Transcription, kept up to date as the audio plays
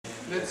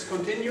let's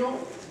continue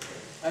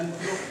and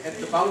look at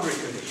the boundary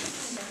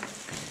conditions.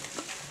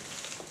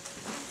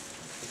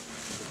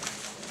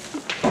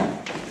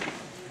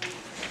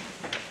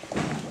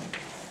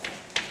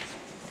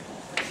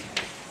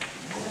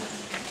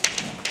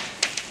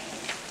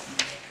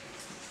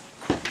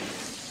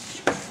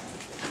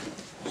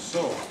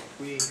 So,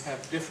 we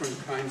have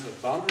different kinds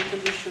of boundary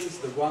conditions.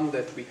 The one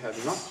that we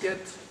have not yet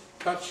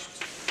touched,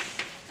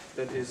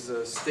 that is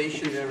a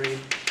stationary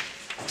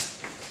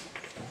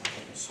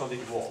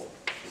solid wall.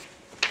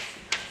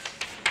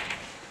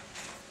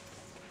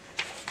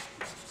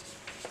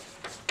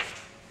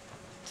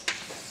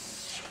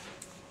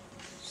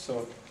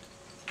 So,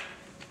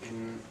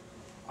 in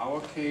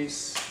our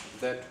case,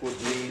 that would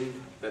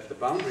mean that the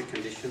boundary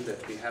condition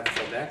that we have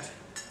for that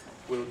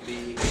will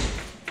be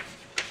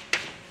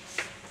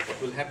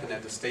what will happen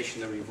at a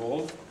stationary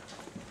wall.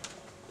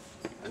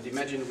 And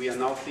imagine we are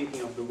now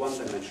thinking of the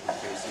one-dimensional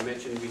case.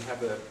 Imagine we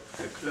have a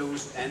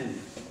closed end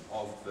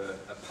of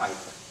a pipe.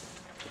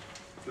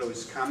 Flow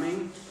is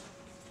coming,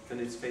 then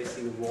it's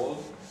facing a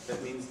wall.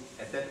 That means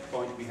at that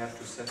point we have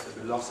to set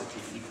the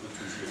velocity equal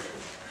to 0.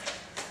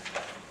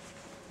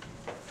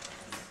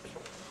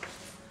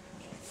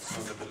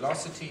 So the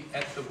velocity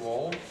at the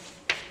wall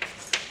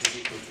is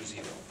equal to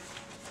 0.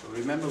 So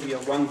remember, we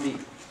are 1D.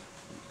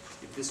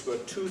 If this were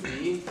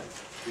 2D,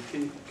 we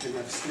can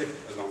have slip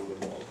along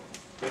the wall.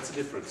 That's a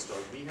different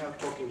story. We are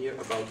talking here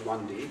about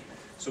 1D.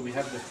 So we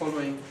have the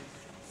following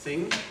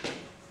thing.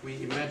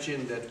 We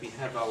imagine that we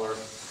have our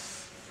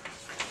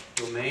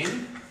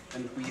domain,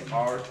 and we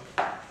are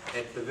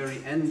at the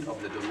very end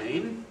of the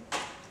domain.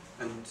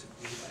 And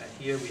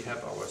here we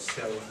have our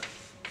cell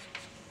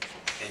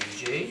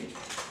Nj.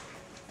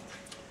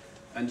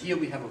 And here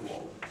we have a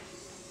wall.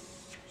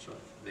 So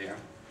there.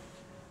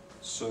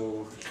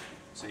 So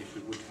say if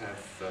we would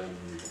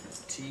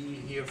have T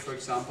here, for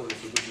example,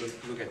 if we would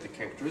look at the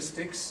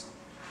characteristics,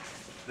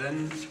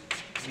 then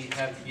we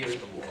have here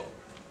the wall.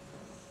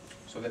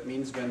 So that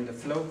means when the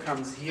flow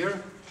comes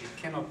here, it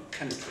cannot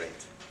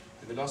penetrate.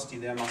 The velocity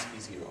there must be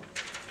 0.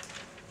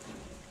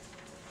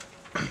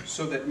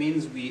 So that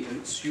means we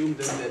assume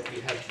then that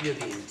we have here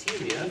the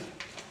interior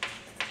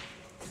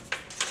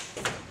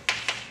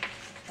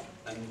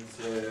and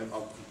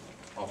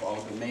of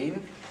our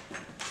domain,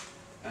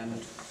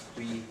 and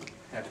we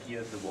have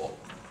here the wall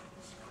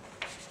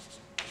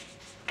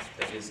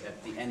that is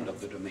at the end of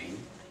the domain.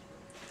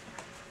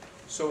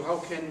 So how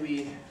can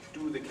we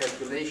do the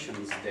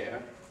calculations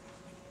there?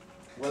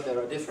 Well, there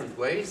are different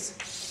ways.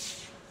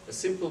 A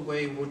simple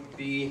way would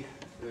be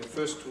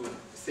first to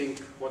think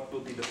what will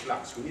be the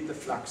flux. We need the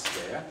flux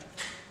there.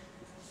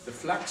 The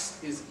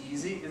flux is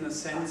easy in a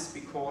sense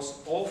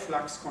because all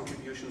flux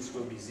contributions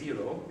will be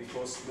 0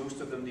 because most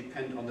of them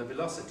depend on the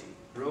velocity.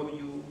 Rho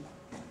u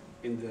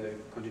in the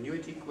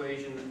continuity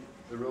equation,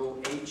 the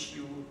rho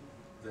hu,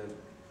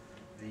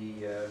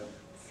 the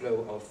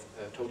flow of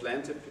total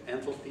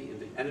enthalpy in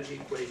the energy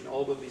equation,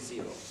 all will be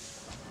 0.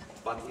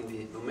 But in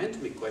the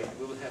momentum equation,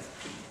 we will have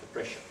P, the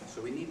pressure.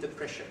 So we need the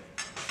pressure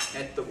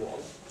at the wall.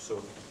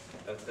 So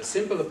a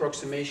simple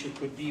approximation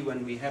could be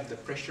when we have the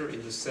pressure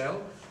in the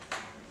cell,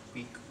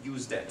 we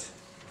use that.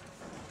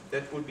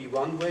 That would be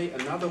one way.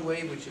 Another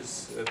way, which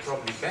is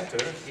probably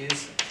better,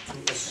 is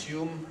to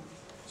assume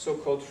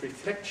so-called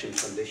reflection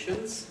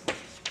conditions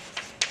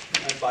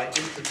by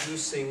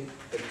introducing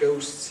a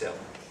ghost cell.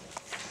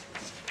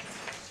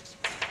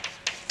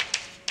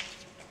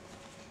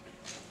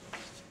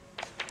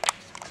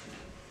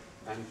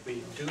 And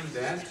we do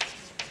that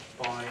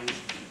by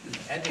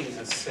adding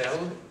a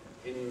cell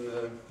in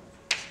the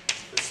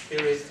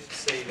spirit,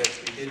 say, that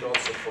we did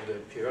also for the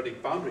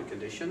periodic boundary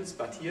conditions,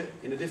 but here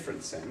in a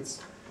different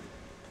sense.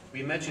 We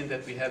imagine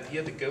that we have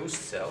here the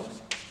ghost cell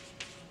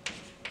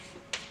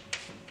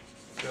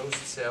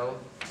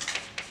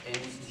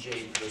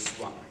Nj plus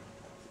 1.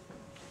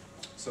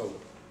 So,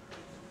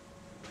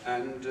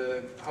 and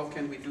how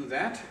can we do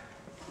that?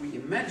 We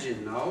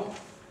imagine now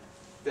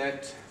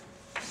that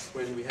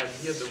when we have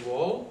here the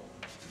wall,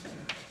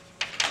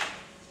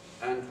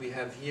 and we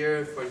have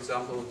here, for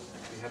example,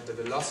 we have the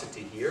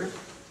velocity here.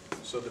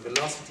 So the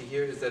velocity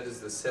here is that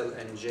is the cell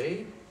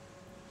Nj,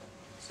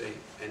 say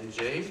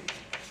Nj,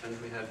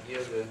 and we have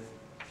here the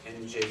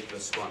Nj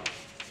plus 1.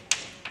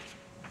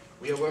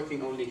 We are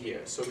working only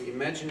here. So we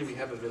imagine we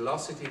have a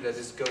velocity that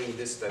is going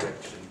this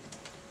direction.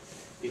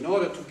 In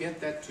order to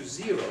get that to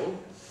 0,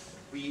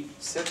 we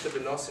set the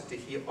velocity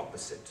here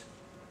opposite.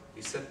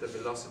 We set the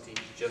velocity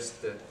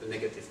just the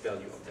negative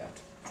value of that.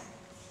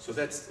 So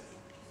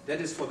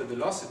that is for the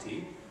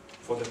velocity.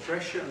 For the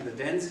pressure and the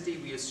density,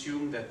 we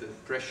assume that the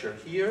pressure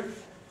here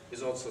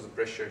is also the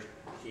pressure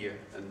here,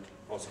 and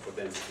also for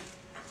density.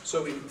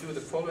 So we do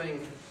the following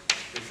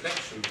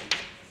reflection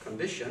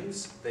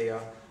conditions. They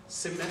are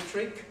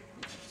symmetric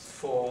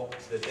for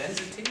the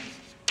density.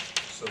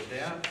 So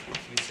there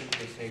we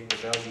simply take the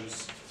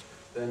values,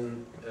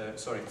 then,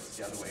 sorry,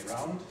 the other way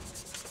around.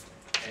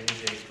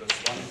 Nj plus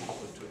 1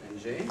 equal to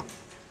Nj.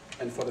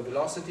 And for the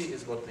velocity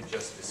is what we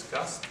just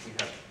discussed.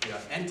 We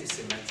are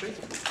anti-symmetric.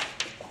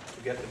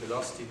 to get the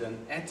velocity then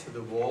at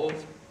the wall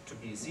to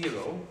be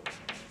 0.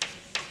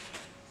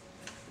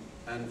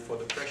 And for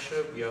the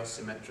pressure, we are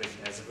symmetric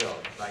as well,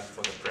 like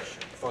for the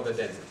pressure, for the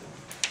density.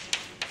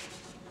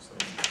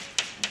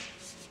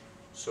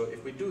 So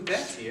if we do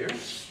that here,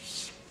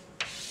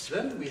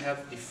 then we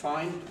have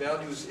defined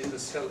values in the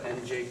cell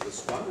nj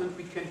plus 1, and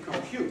we can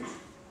compute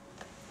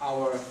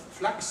our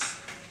flux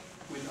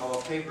with our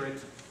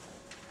favorite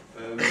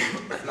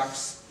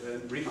flux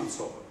Riemann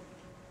solver.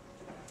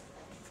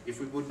 If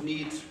we would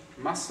need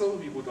muscle,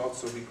 we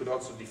could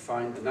also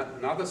define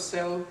another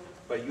cell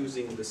by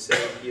using the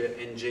cell here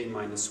nj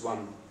minus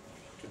 1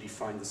 to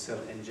define the cell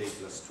nj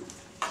plus 2.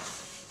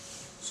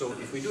 So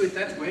if we do it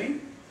that way,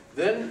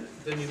 then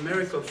the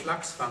numerical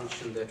flux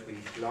function that we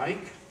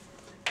like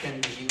can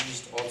be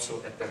used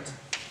also at that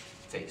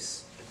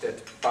face, at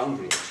that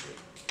boundary actually.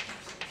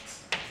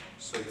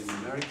 So the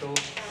numerical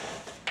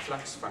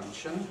flux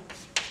function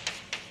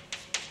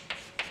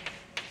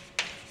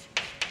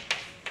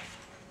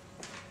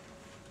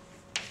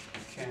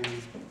can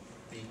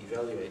be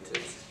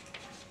evaluated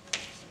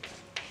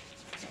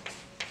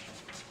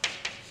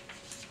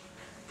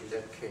in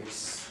that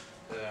case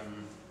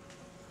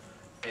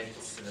at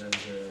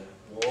the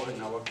wall.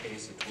 In our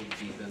case it would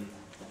be then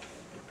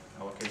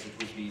the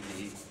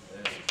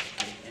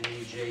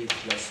nj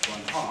plus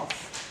 1/2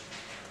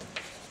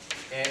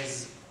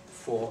 as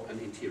for an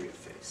interior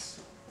face.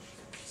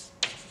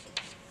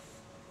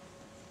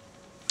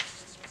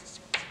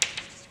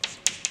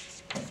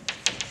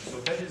 So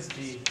that is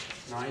the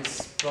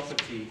nice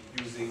property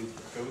using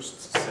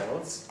ghost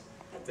cells,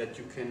 that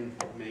you can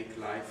make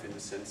life in a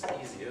sense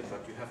easier,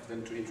 but you have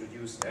then to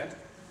introduce that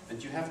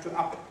and you have to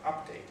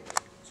update it.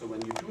 So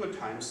when you do a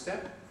time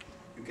step,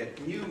 you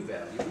get new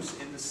values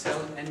in the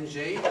cell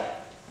nj,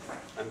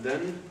 and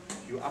then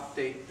you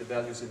update the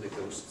values in the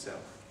ghost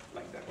cell,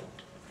 like that.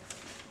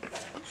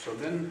 So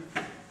then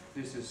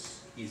this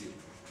is easy.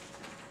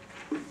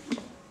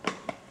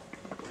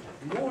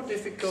 More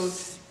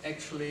difficult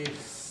actually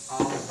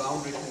are the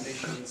boundary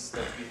conditions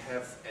that we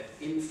have at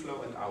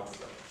inflow and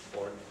outflow,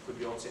 or could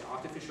be also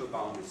artificial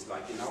boundaries,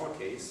 like in our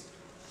case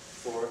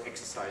for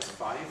exercise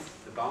 5,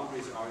 the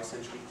boundaries are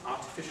essentially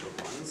artificial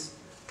ones.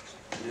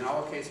 And in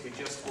our case, we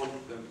just want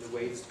the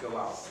waves to go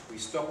out. We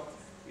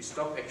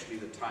stop actually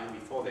the time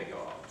before they go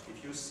out.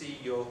 If you see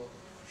your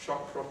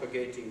shock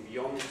propagating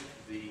beyond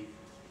the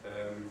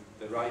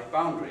right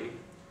boundary,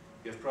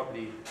 you have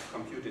probably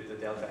computed the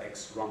delta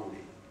x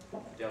wrongly.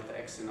 Delta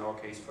x in our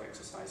case for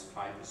exercise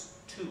 5 is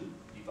 2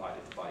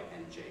 divided by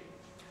nj.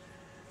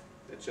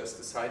 That's just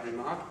a side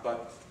remark,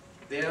 but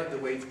there the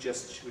wave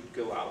just should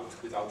go out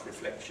without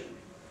reflection.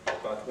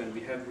 But when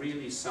we have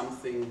really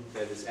something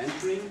that is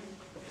entering,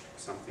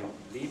 something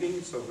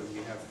leaving, so when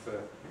we have,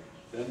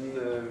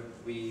 then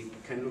we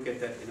can look at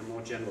that in a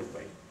more general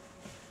way.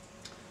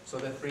 So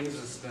that brings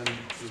us then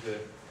to the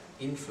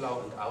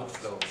inflow and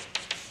outflow.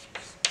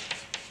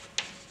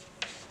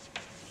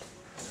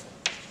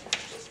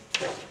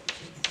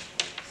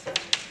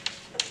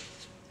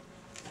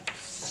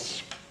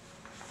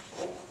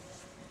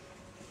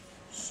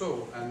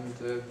 So, and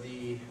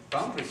the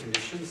boundary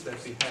conditions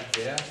that we have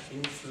there,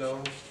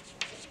 inflow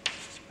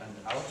and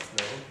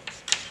outflow,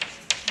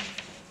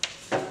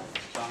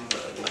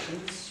 boundary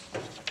conditions.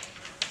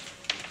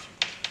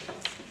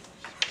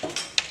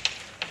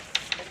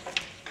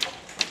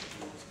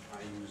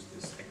 I use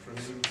this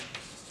acronym,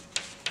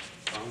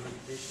 boundary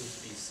conditions,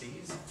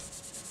 BCs.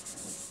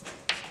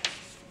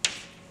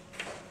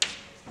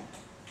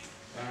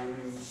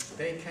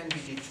 They can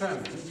be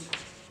determined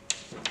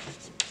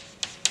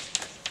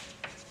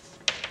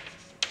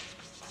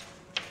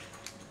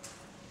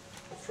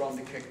from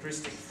the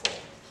characteristic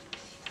form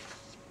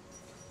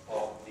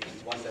of the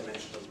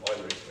one-dimensional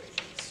Euler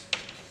equations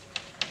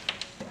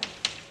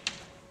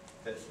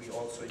that we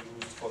also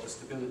used for the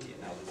stability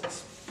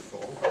analysis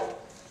before.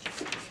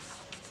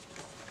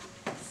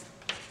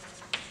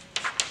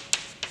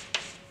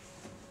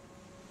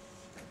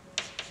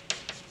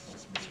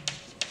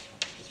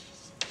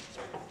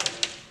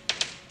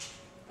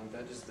 And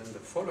that is then the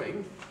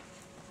following.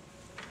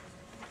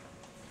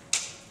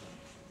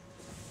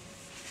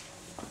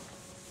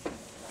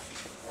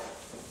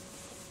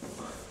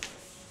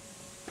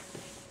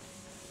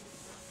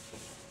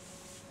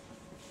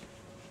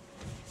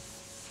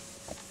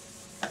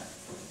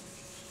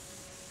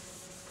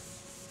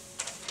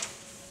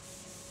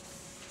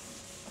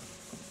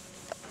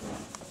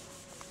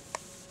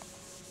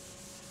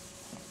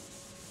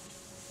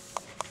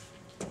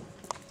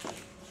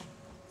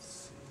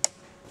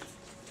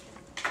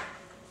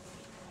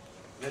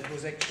 That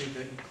was actually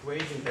the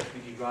equation that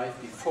we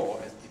derived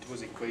before. It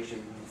was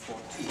equation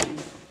 14.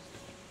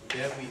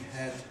 There we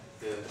had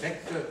the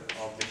vector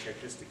of the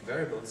characteristic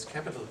variables,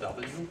 capital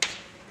W,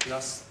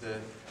 plus the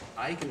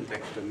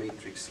eigenvector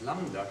matrix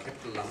lambda,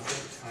 capital lambda,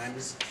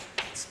 times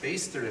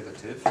space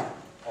derivative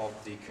of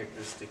the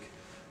characteristic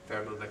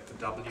variable vector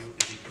W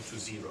is equal to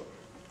 0.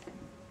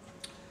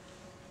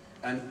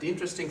 And the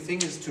interesting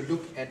thing is to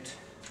look at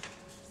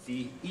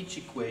each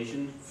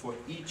equation for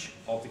each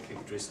of the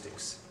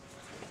characteristics.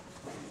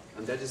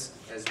 And that is,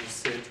 as we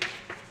said,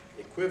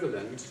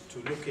 equivalent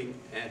to looking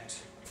at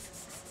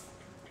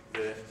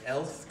the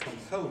nth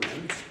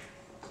component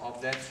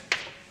of that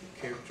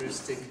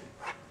characteristic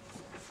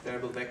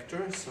variable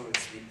vector. So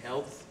it's the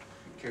nth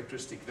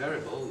characteristic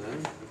variable then,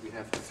 and we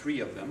have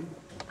 3 of them.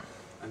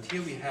 And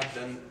here we have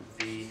then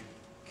the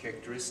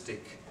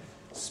characteristic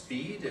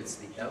speed, it's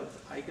the nth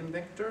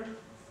eigenvector,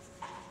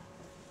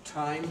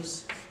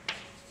 times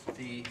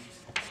the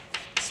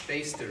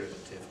space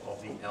derivative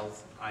of the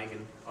nth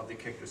eigen of the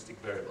characteristic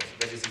variable.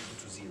 That is equal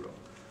to 0.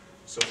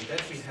 So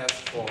that we have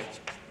for,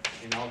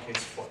 in our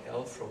case, for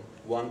L from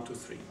 1 to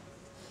 3.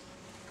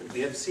 And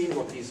we have seen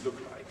what these look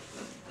like.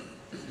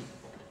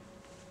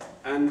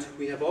 And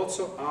we have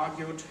also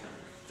argued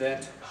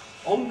that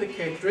on the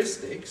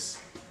characteristics,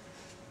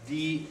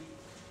 the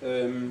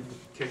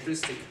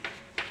characteristic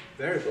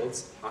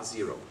variables are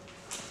 0.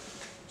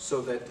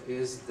 So that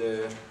is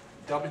the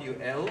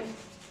WL,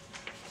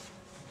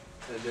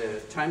 the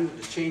time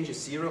the change is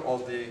 0, or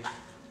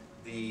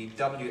the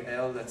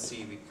WL, let's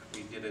see,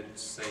 we did it,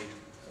 say,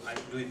 I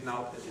do it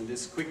now in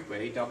this quick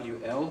way,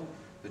 WL,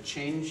 the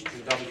change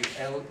in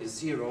WL is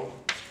 0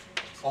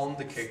 on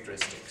the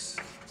characteristics,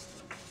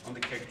 on the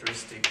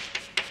characteristic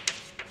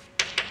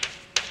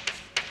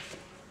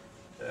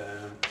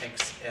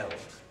XL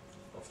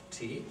of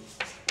T,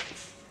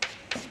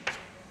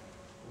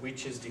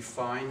 which is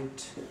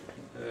defined,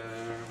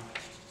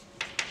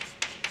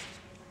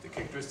 the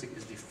characteristic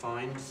is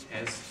defined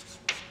as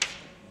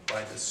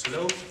by the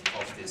slope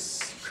of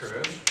this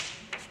curve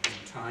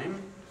in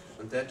time,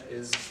 and that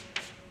is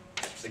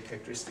the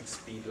characteristic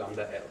speed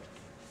lambda L.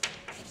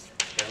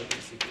 L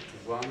is equal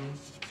to 1,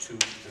 2,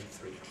 and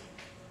 3.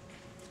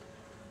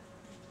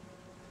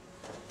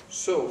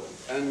 So,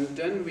 and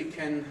then we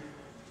can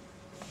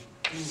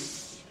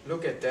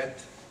look at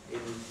that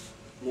in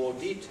more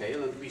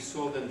detail, and we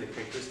saw then the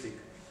characteristic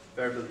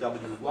variable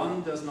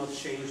W1 does not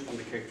change on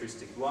the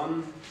characteristic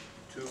 1,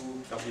 2,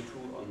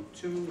 W2 on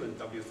 2, and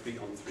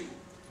W3 on 3.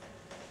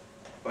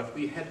 But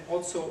we had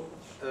also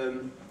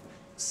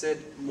said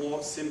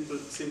more simple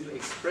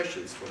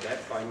expressions for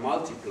that by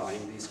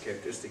multiplying these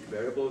characteristic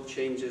variable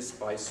changes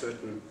by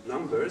certain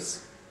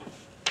numbers,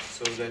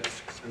 so that,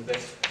 and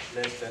that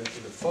led then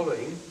to the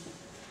following,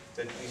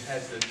 that we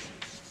had the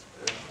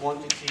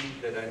quantity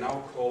that I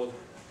now call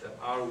the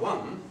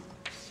R1,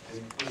 and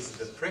it is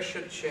the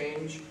pressure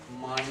change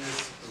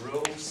minus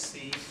rho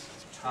c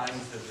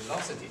times the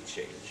velocity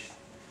change.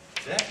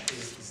 That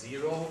is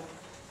 0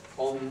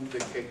 on the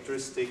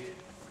characteristic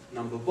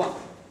number 1.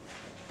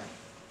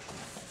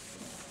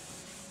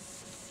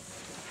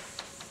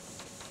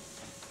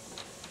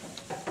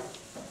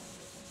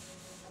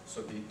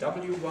 So the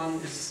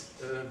W1 is,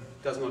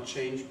 does not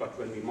change, but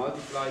when we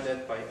multiply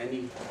that by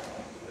any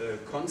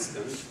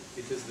constant,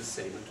 it is the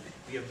same. And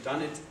we have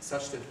done it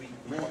such that we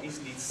more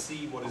easily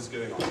see what is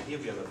going on. Here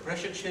we have a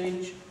pressure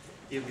change,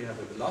 here we have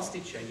a velocity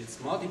change. It's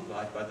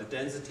multiplied by the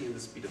density and the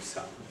speed of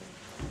sound.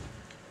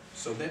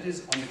 So that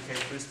is on the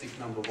characteristic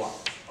number 1,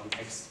 on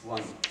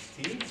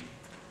x1t.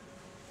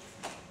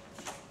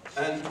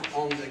 And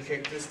on the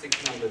characteristic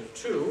number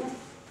 2,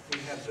 we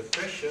have the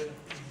pressure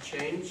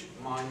change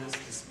minus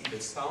the speed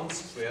of sound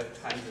squared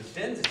times the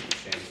density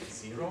change is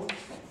 0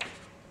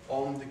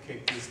 on the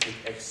characteristic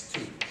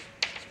x2.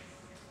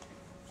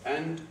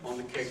 And on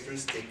the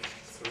characteristic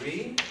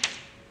 3,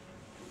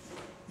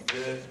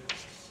 the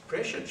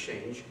pressure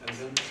change and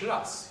then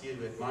plus, here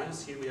we have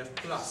minus, here we have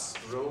plus,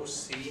 rho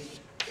c,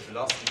 the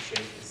velocity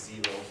change is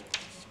 0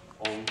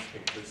 on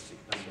characteristic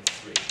number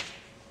 3.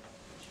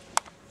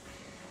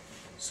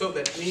 So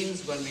that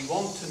means when we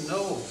want to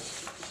know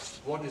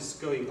what is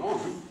going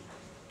on,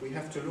 we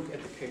have to look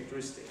at the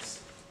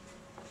characteristics.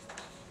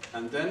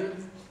 And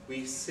then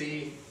we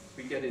see,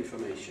 we get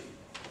information.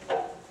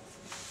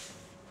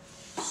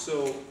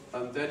 So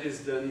that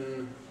is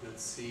then,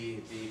 let's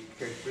see, the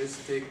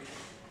characteristic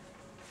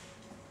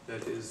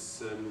that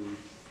is,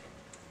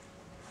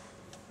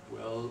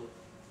 well,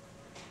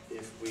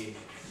 if we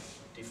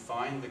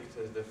define the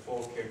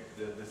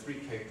 3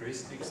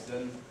 characteristics,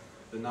 then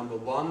the number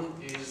 1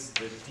 is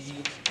the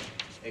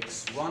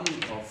dx1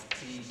 of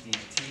t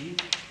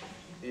dt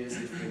is,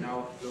 if we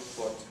now look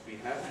what we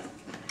have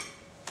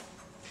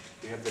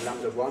the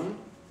lambda 1,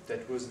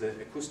 that was the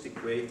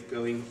acoustic wave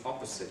going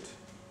opposite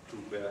to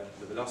where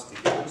the velocity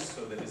goes,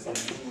 so that is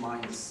in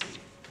minus c.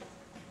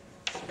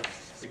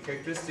 The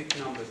characteristic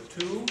number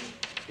 2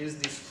 is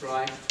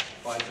described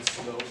by the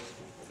slope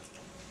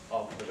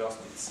of the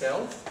velocity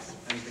itself,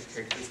 and the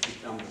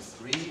characteristic number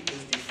 3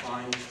 is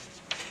defined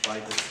by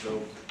the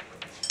slope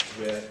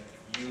where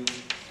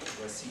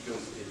c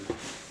goes in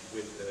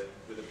with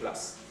the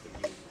plus,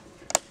 the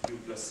u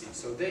plus c.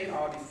 So they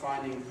are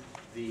defining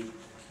the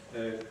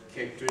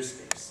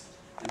characteristics.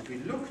 And we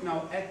look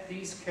now at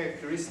these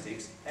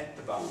characteristics at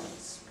the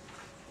boundaries.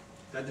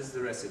 That is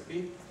the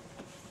recipe.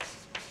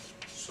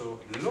 So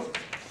look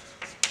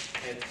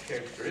at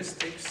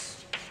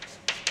characteristics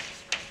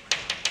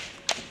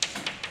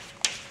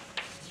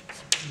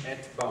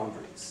at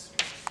boundaries.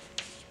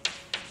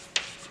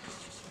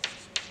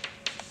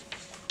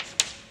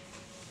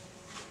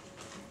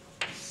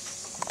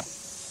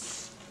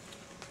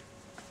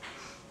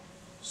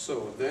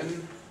 So then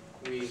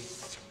we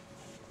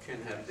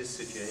can have this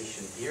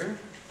situation here.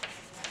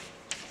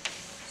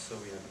 So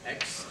we have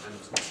x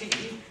and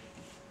t.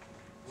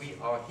 We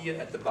are here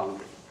at the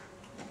boundary.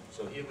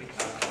 So here we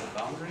are at the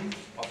boundary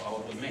of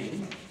our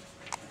domain.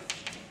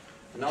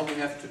 Now we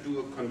have to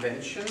do a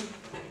convention,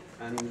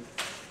 and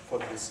for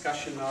the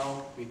discussion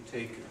now we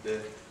take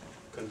the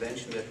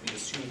convention that we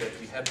assume that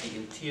we have the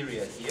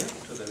interior here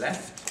to the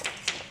left,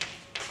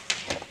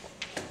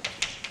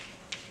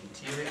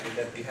 and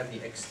that we have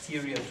the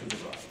exterior to the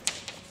right.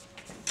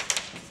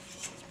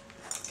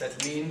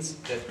 That means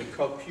that we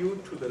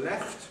compute to the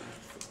left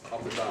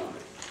of the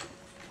boundary.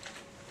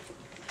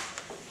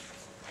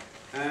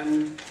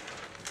 And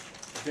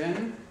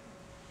then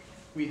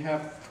we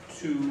have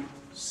to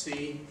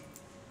see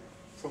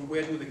from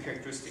where do the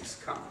characteristics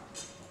come.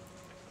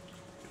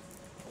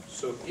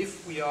 So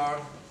if we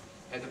are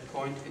at a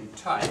point in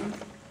time,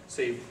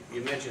 say we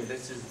imagine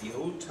this is the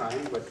old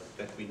time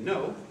that we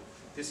know,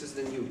 this is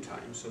the new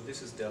time, so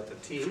this is delta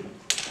t.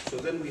 So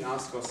then we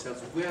ask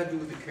ourselves, where do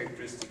the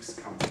characteristics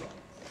come from?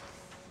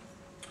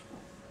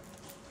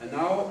 And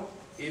now,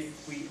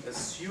 if we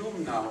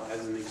assume now,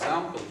 as an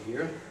example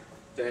here,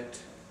 that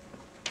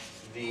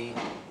the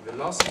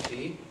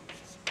velocity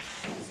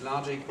is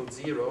larger or equal to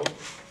 0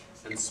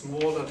 and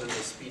smaller than the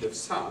speed of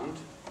sound,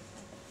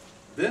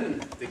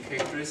 then the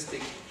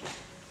characteristic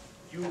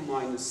u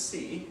minus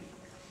c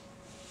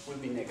will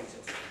be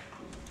negative.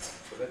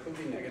 So that will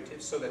be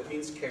negative, so that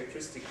means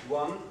characteristic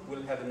 1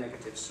 will have a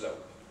negative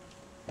slope.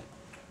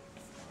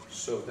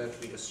 So that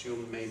we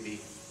assume maybe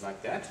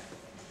like that.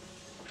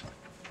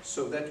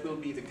 So that will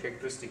be the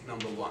characteristic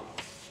number 1.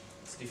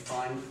 It's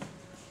defined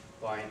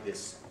by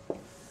this.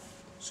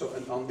 So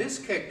and on this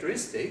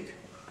characteristic,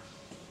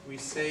 we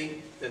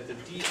say that the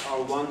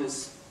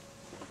dr1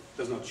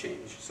 does not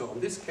change. So on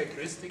this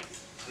characteristic,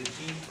 the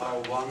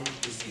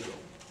dr1 is 0.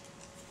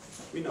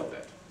 We know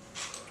that.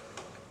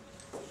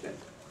 Okay.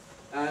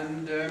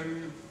 And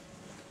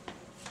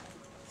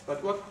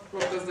but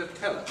what does that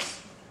tell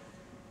us?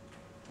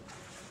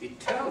 It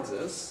tells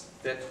us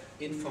that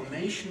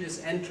information is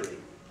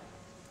entering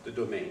the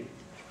domain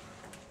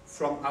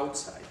from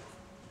outside.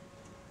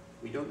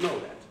 We don't know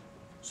that.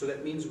 So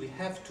that means we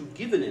have to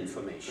give an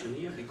information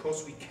here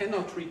because we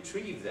cannot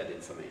retrieve that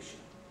information.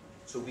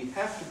 So we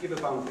have to give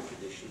a boundary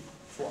condition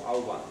for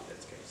R1 in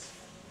that case.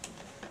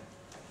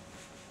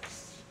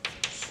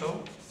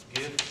 So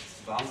give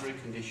boundary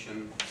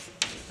condition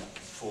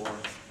for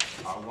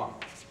R1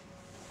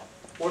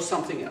 or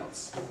something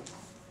else.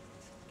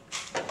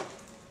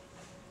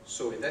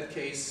 So in that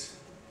case,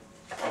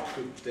 I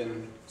could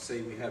then say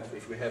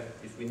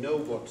if we know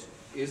what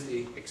is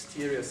the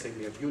exterior, say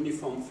we have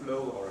uniform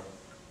flow or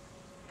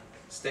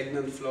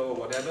stagnant flow or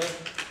whatever,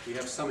 we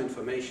have some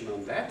information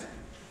on that,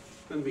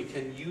 then we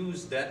can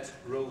use that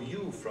rho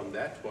u from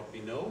that, what we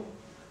know,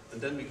 and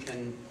then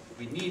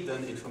we need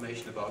then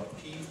information about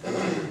P, and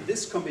in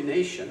this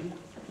combination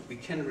we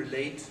can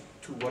relate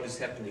to what is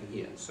happening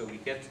here. So we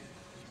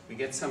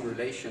get some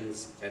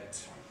relations at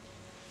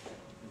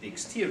the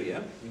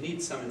exterior, we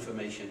need some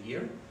information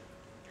here,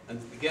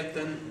 and we get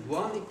then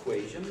one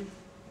equation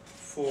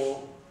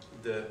for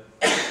the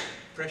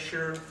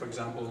pressure, for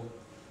example,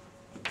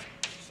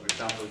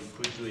 you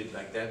could do it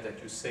like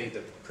that you say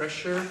the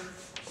pressure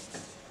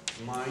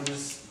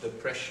minus the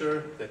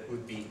pressure, that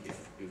would be,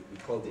 if we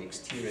call the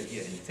exterior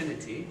here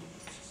infinity,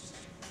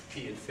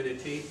 P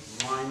infinity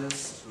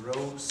minus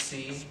rho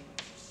C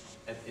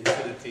at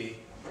infinity,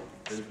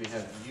 then we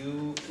have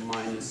U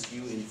minus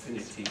U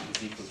infinity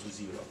is equal to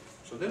 0.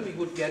 So then we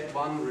would get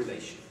one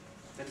relation.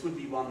 That would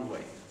be one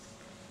way.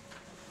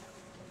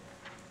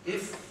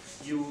 If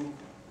you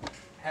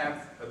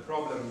have a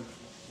problem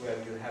where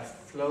you have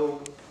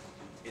flow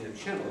in a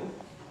channel,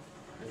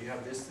 and you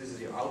have this is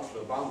your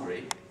outflow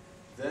boundary,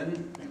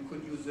 then you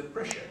could use the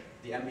pressure,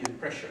 the ambient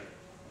pressure.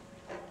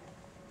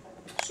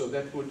 So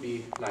that would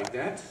be like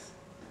that.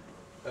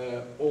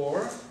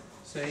 Or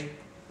say,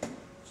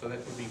 so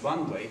that would be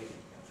one way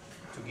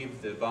to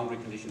give the boundary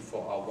condition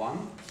for R1,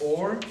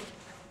 or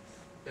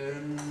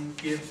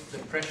give the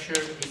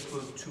pressure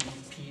equal to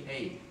PA,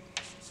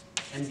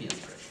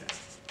 ambient pressure.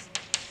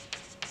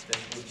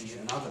 That would be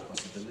another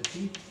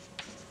possibility.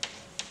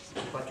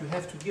 But you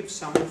have to give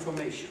some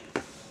information.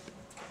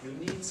 You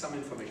need some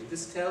information.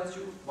 This tells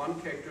you one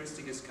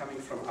characteristic is coming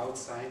from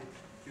outside.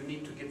 You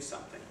need to give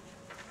something.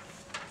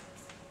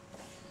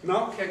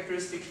 Now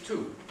characteristic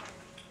 2.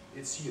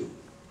 It's U.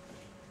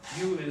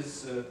 U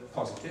is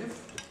positive.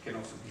 It can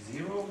also be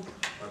 0,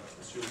 but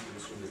assume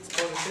it's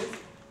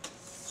positive.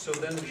 So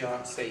then we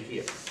are, say,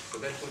 here. So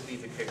that would be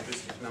the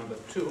characteristic number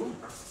 2.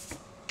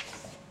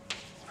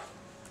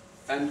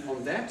 And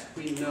on that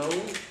we know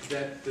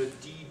that the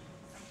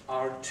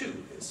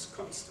dr2 is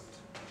constant.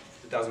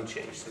 It doesn't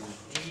change. So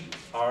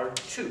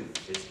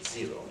dr2 is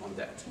 0 on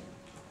that.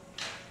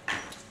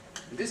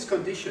 This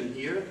condition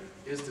here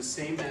is the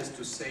same as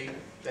to say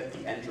that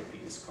the entropy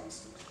is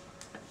constant.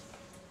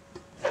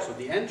 So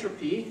the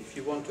entropy, if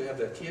you want to have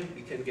that here,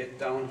 we can get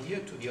down here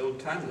to the old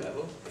time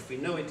level. If we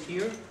know it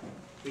here,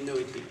 we know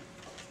it here.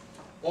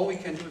 Or we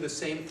can do the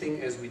same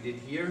thing as we did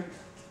here.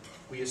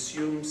 We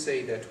assume,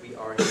 say, that we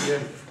are here,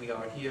 if we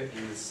are here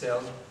in the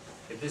cell,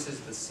 if this is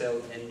the cell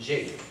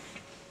Nj,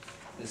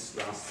 this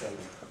last cell,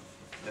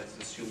 let's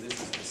assume this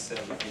is the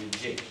cell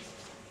Nj.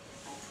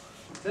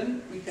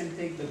 Then we can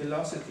take the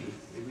velocity.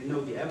 If we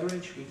know the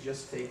average, we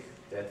just take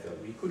that value.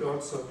 We could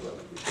also, well,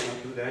 we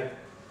cannot do that.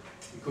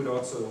 We could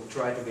also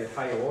try to get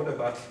higher order,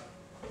 but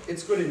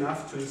it's good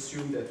enough to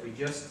assume that we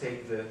just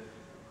take the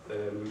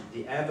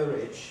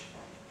average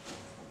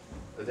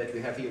that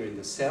we have here in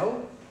the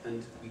cell,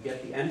 and we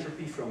get the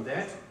entropy from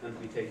that, and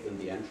we take then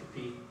the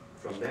entropy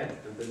from that,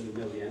 and then we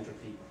know the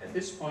entropy at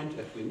this point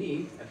that we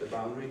need at the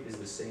boundary is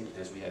the same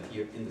as we have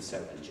here in the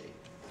cell Nj.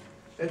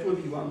 That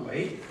would be one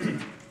way.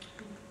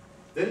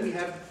 Then we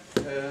have,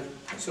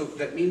 so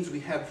that means we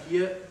have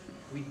here,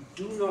 we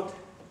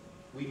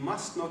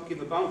must not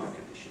give a boundary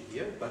condition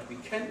here, but we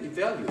can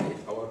evaluate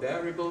our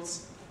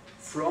variables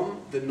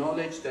from the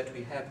knowledge that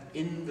we have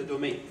in the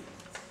domain.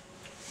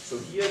 So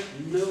here,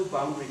 no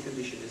boundary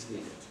condition is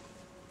needed.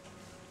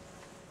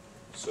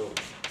 So,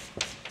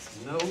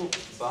 no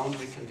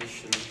boundary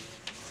condition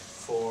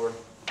for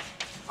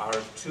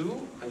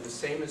R2, and the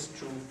same is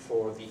true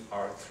for the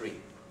R3.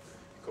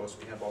 Because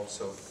we have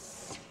also,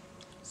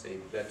 say,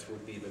 that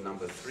would be the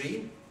number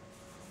 3.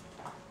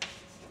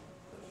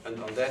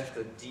 And on that,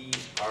 the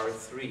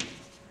dr3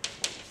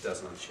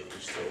 does not change.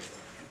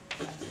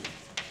 So,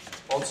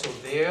 also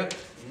there,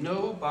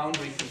 no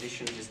boundary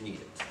condition is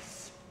needed.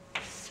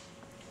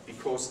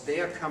 Because they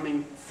are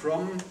coming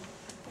from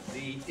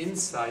the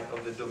inside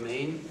of the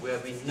domain where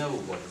we know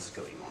what is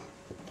going on.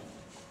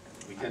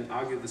 We can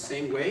argue the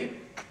same way.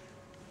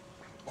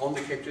 On the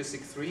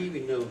characteristic 3,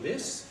 we know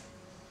this.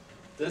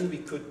 Then we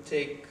could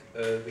take,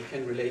 we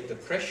can relate the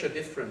pressure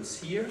difference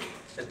here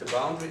at the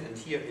boundary and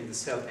here in the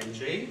cell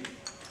Nj.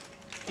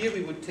 Here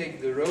we would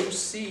take the rho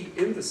c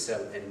in the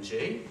cell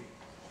Nj,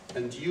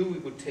 and u we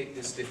would take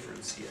this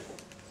difference here.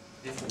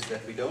 Difference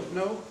that we don't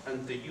know,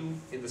 and the u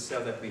in the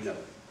cell that we know.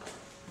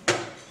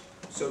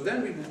 So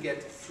then we will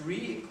get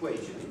 3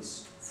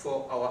 equations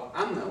for our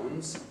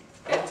unknowns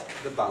at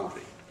the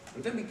boundary.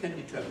 And then we can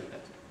determine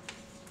that.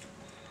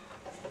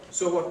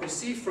 So what we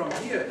see from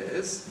here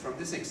is, from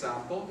this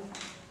example,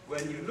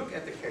 when you look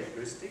at the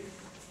characteristic,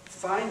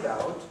 find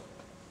out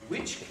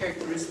which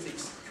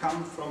characteristics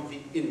come from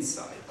the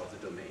inside of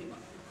the domain.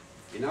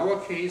 In our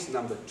case,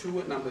 number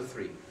 2 and number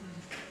 3.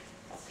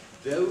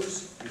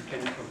 Those you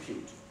can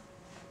compute.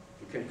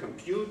 You can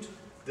compute,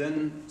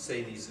 then,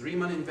 say, these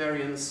Riemann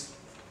invariants,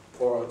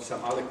 or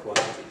some other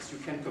quantities. You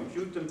can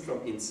compute them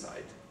from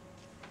inside.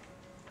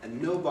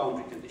 And no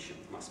boundary condition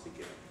must be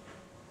given.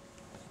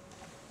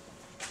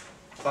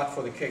 But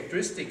for the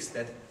characteristics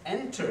that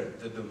enter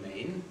the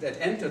domain, that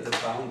enter the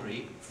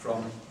boundary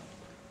from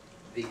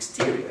the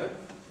exterior,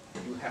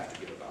 you have to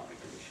give a boundary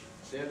condition.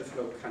 There the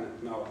flow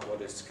cannot know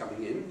what is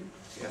coming in,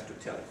 you have to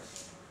tell it.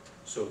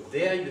 So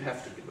there you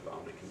have to give a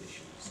boundary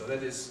condition. So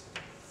that is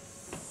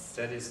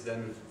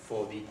then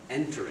for the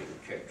entering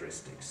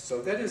characteristics.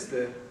 So that is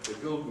the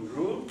golden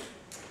rule.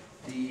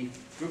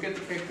 Look at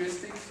the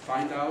characteristics,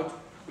 find out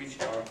which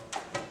are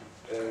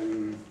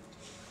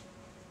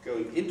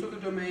going into the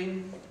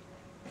domain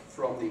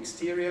from the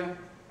exterior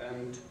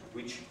and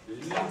which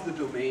leave the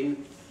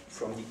domain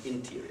from the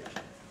interior.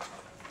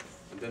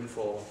 And then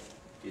for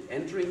the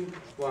entering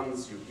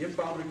ones, you give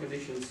boundary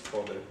conditions.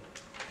 For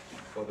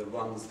the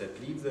ones that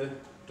leave the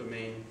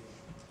domain,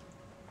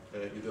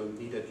 you don't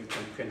need it, you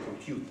can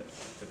compute them,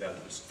 the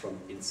values from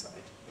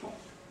inside.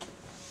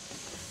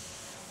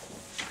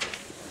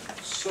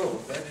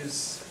 So that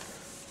is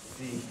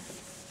the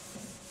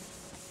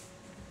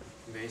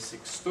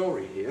basic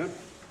story here.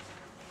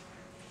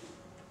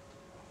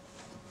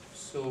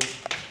 So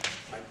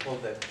I call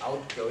that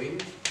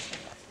outgoing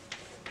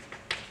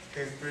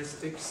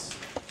characteristics.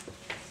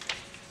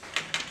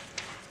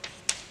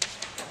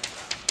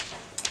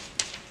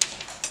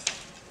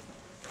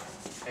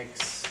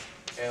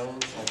 XL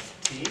of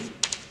t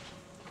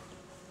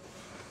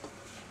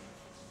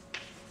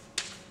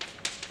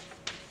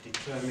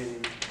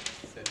determine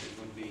that it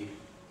would be, in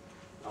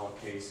our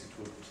case,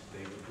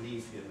 they would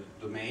leave the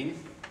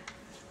domain,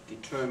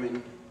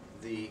 determine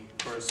the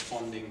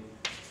corresponding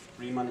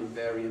Riemann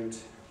invariant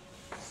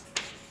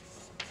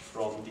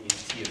from the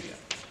interior.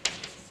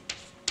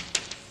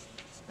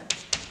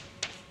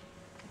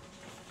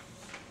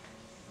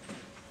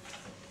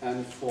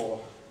 And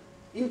for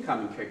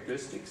incoming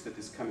characteristics, that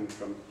is coming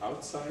from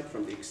outside,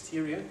 from the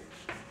exterior,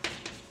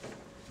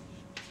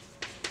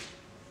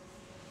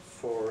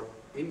 for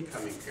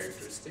incoming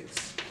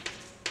characteristics,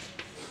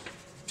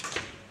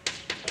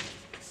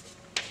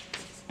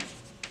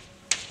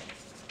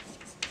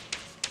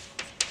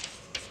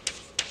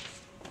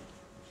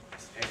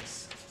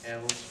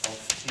 XL of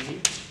t,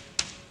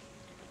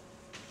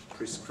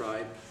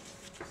 prescribe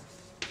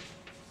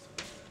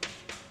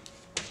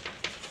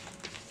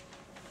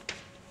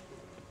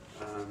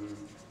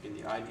in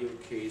the ideal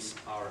case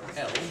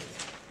RL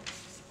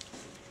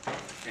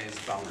as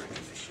boundary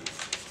condition.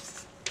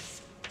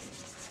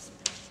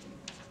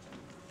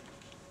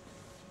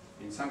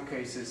 In in some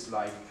cases,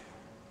 like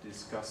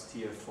discussed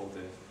here for the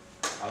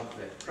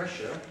outlet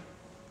pressure,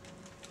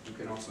 you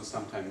can also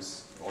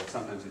sometimes, or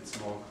sometimes it's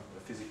more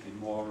physically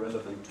more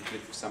relevant to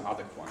give some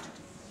other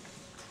quantity.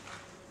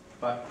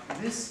 But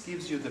this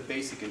gives you the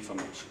basic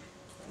information.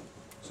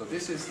 So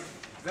this is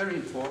very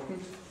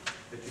important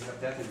that you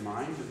have that in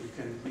mind, and you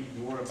can read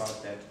more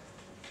about that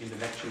in the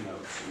lecture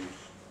notes and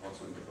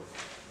also in the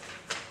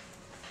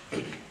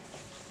book.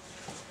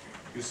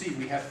 You see,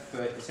 we have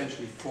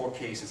essentially 4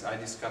 cases. I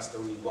discussed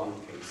only one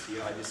case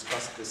here. I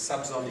discussed the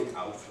subsonic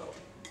outflow.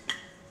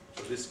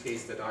 So this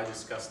case that I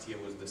discussed here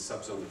was the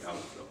subsonic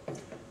outflow.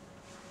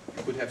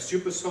 You could have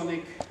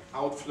supersonic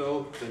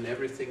outflow, then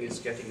everything is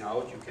getting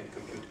out. You can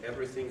compute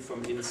everything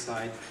from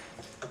inside.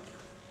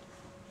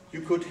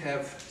 You could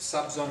have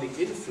subsonic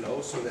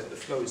inflow, so that the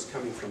flow is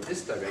coming from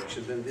this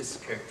direction, then this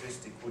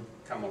characteristic would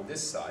come on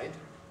this side.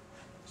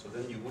 So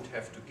then you would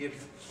have to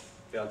give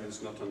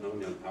values not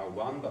only on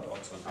R1 but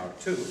also on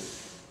R2.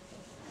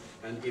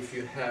 And if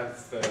you have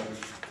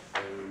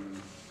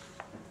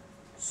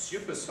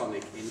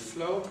supersonic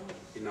inflow,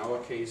 in our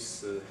case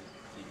the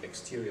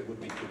exterior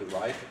would be to the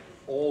right,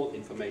 all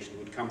information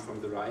would come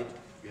from the right,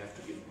 you have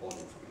to give all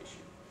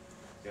information.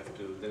 You have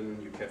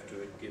to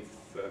give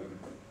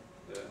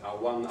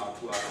R1,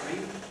 R2,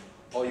 R3,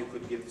 or you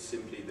could give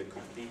simply the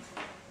complete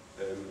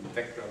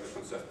vector of the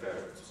conserved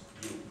variables,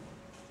 U,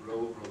 rho,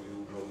 rho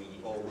U, rho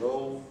E, or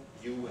rho,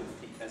 U,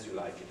 and P, as you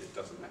like it, it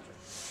doesn't matter.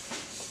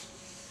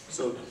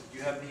 So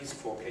you have these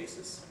 4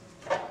 cases.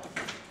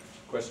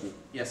 Question.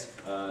 Yes?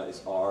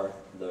 Is R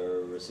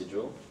the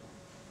residual?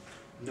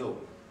 No.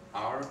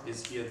 R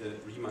is here the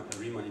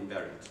Riemann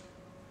invariant.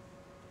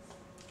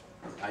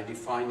 I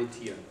define it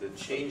here. The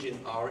change in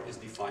R is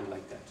defined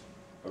like that.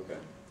 Okay.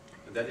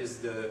 And that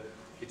is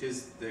it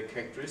is the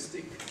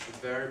characteristic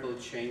variable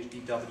change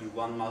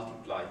dW1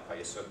 multiplied by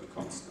a certain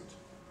constant.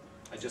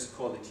 I just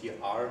call it here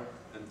R,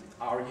 and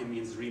R here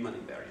means Riemann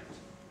invariant.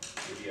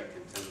 Maybe I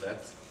can tell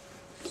that.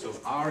 So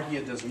R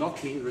here does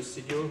not mean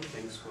residual,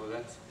 thanks for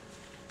that.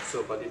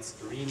 So, but it's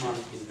Riemann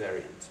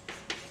invariant.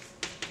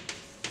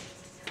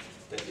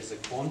 That is a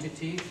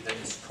quantity that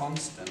is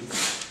constant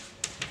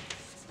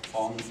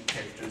on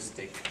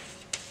characteristic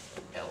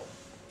L,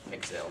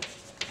 XL.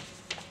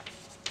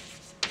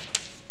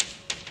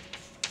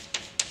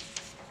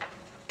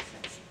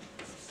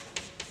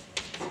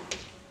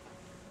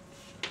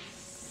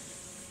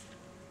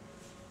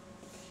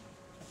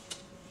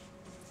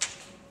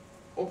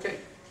 Okay.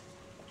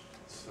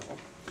 So.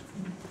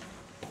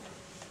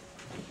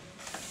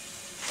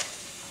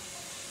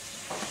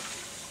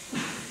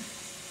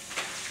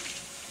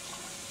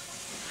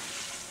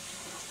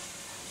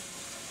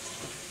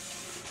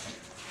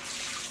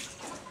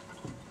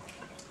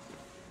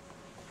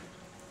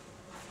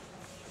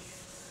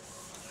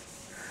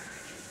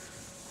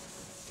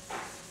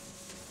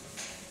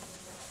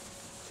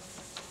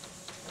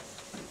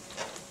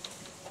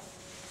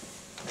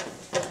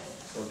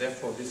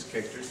 Therefore, this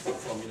characteristic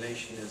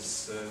formulation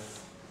is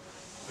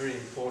very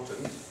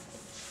important.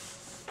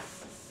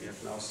 We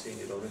have now seen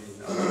it already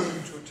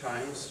 2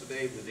 times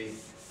today with the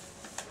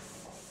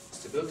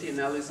stability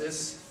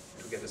analysis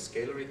to get a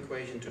scalar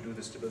equation, to do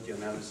the stability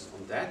analysis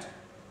on that,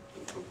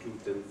 and conclude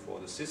then for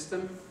the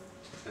system,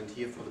 and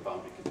here for the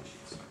boundary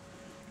conditions.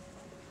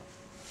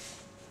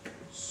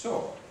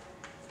 So,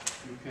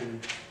 you can,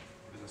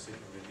 as I said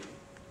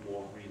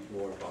already, read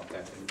more about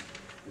that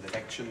in the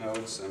lecture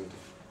notes and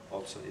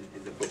also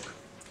in the book.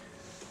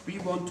 We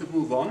want to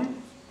move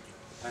on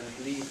and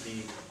leave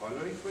the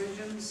Euler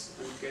equations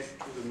and get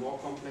to the more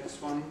complex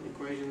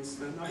equations,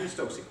 the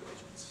Navier-Stokes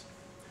equations.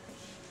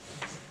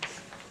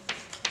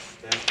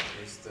 That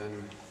is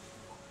then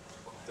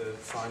the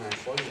finite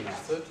volume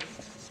method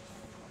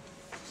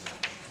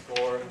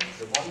for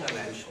the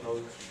one-dimensional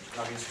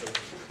Navier-Stokes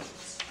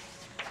equations.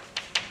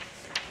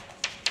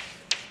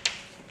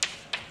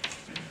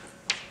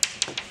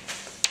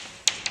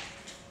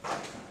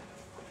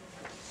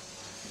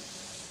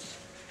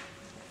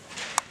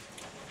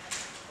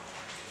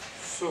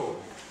 So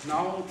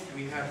now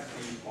we have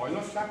the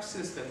Euler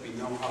fluxes that we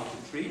know how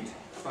to treat,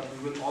 but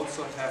we will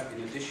also have,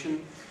 in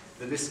addition,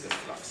 the viscous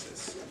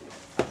fluxes.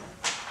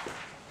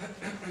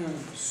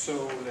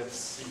 So let's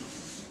see.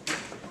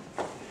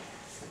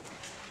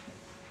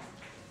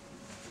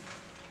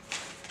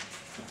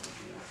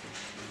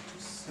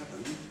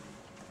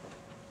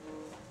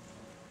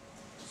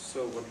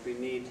 So what we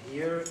need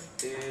here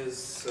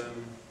is,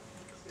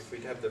 if we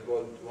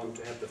want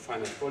to have the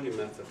finite volume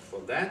method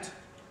for that,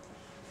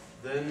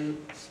 then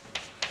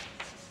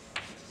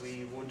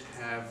we would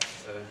have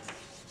a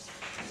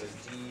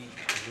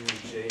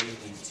duj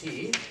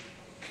dt,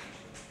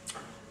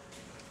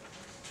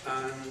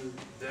 and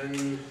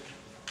then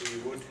we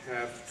would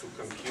have to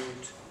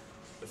compute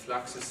the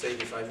fluxes. Say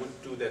if I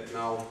would do that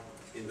now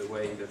in the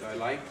way that I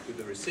like with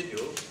the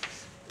residual,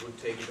 I would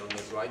take it on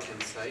the right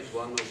hand side,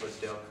 1 over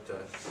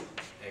delta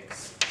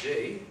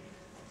xj.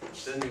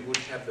 Then we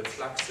would have the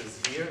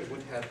fluxes here. We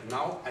would have,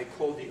 now I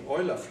call the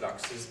Euler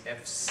fluxes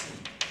Fc.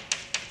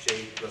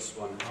 J plus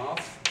 1/2,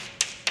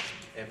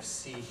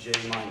 Fc j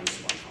minus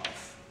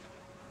 1/2.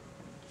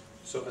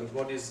 So, and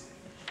what is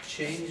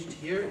changed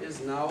here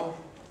is now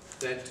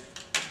that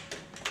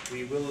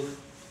we will,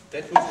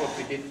 that was what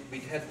we did, we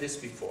had this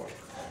before.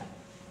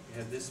 We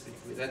had this,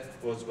 that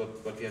was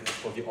what we had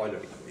for the Euler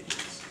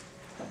equations.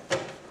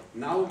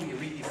 Now we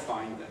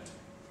redefine that.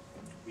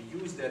 We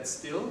use that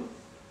still,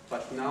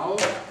 but now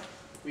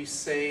we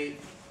say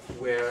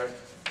where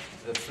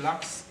the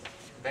flux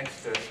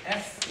vector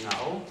F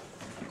now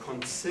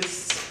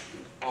consists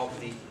of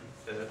the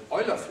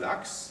Euler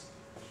flux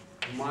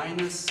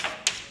minus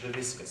the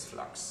viscous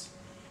flux.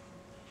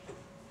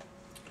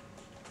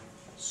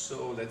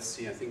 So let's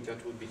see, I think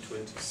that would be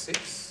 27.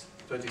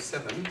 So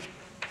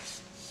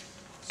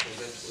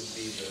that would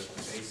be the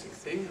basic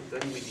thing. And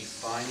then we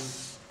define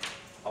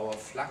our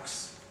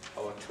flux,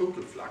 our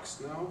total flux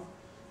now.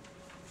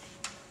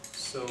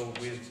 So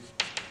with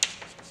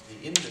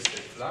the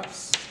inviscid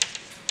flux,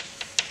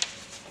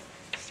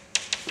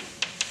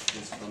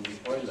 is from the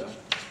Euler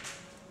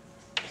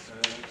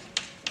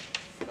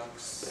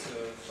flux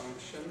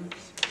function,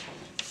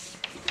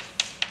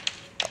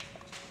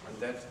 and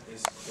that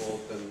is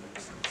called,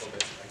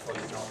 I call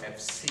it now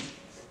Fc,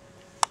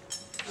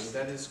 and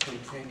that is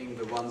containing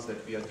the ones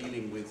that we are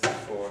dealing with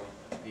for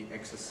the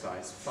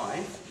exercise 5.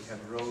 We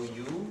have rho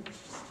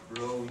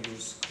u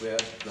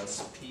squared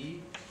plus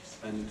p,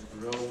 and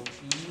rho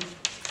e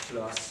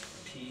plus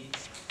p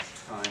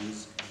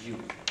times u.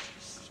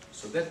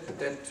 So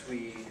that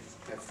we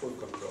have full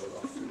control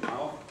of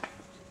now,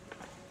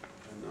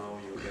 and now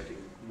you're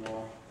getting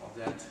more of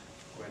that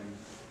when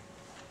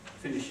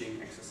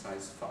finishing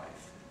exercise 5.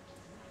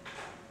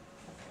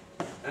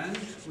 And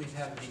we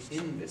have the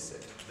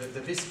inviscid,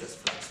 the viscous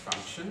flux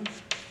function.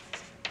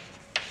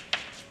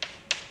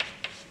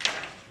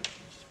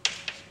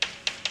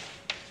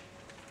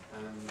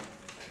 And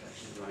let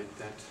me write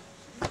that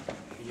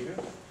here.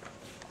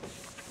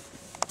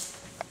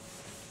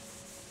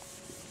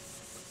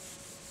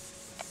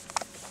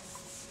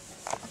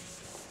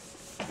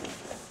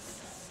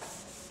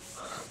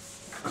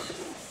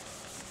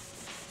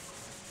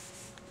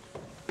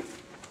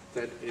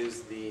 That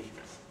is the,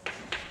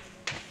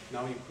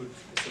 now you could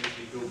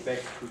essentially go back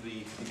to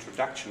the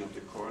introduction of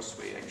the course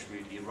where you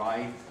actually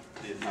derive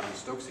the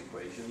Navier-Stokes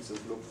equations and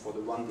look for the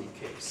 1D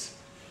case.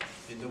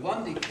 In the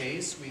 1D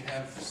case, we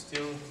have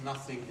still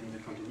nothing in the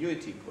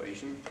continuity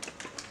equation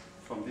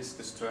from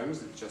viscous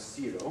terms, it's just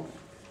 0.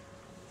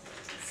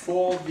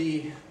 For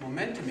the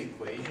momentum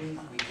equation,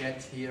 we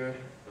get here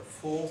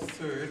the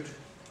 4/3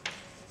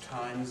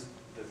 times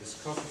the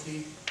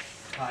viscosity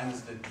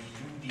times the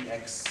du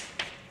dx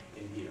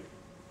in here.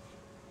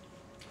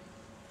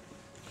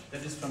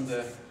 That is from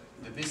the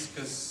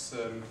viscous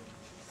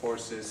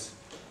forces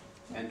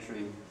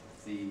entering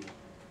the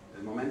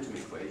momentum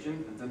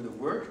equation, and then the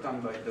work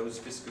done by those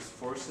viscous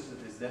forces,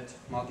 it is that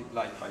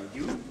multiplied by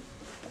u.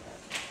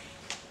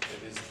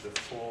 That is the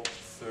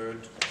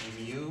 4/3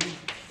 mu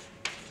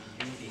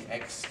du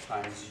dx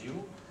times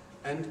u,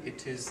 and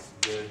it is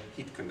the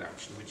heat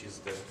conduction, which is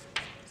the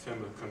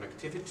thermal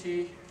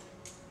conductivity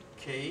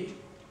K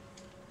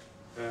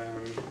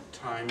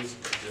times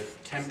the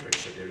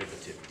temperature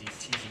derivative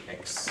dt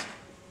dx.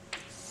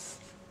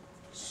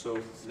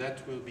 So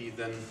that will be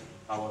then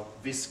our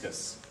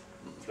viscous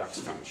flux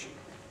function.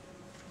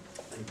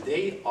 And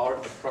they are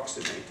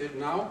approximated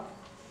now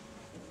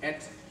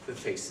at the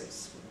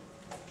faces.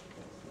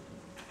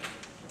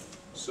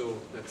 So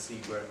let's see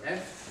where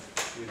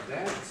F with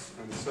that,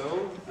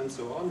 and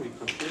so on. We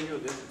continue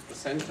the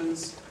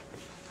sentence.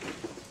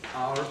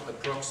 Are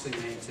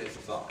approximated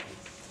by.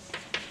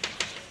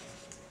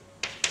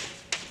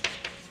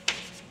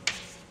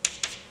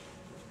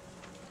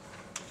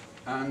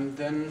 And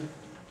then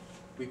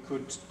we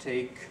could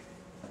take,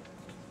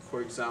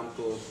 for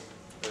example,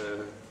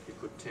 we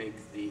could take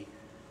the,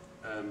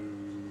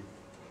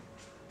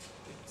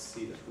 let's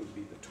see, that would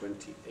be the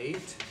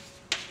 28,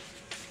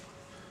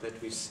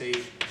 that we say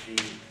the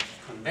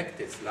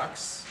convective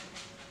flux,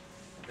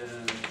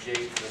 J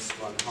plus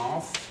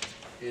 1/2,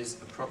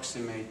 is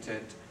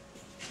approximated,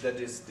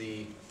 that is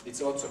the,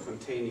 it's also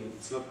containing,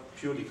 it's not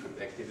purely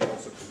convective, it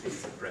also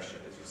contains the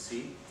pressure, as you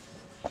see.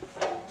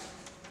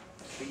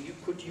 You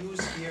could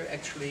use here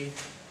actually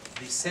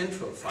the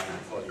central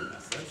finite volume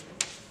method,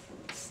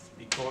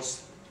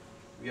 because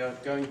we are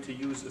going to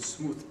use a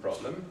smooth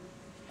problem,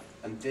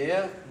 and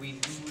there we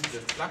do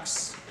the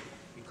flux,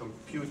 we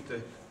compute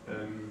the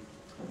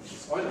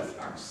Euler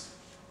flux,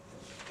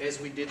 as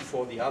we did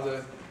for the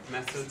other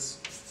methods,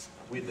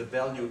 with the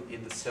value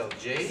in the cell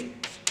J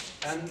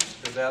and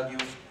the value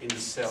in the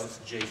cell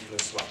J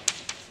plus 1.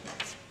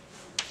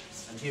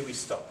 And here we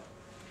stop.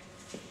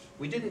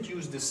 We didn't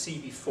use the C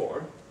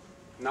before.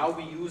 Now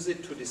we use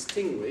it to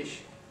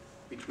distinguish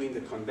between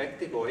the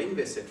convective or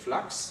inviscid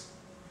flux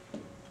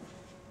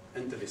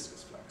and the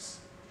viscous flux.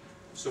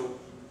 So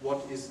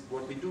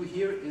what we do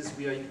here is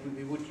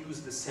we would use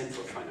the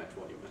central finite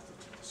volume method.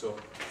 So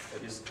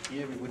that is,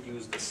 here we would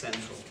use the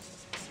central.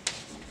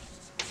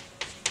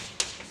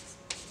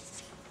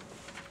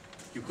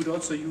 You could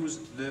also use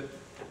the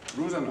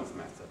Rosanov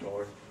method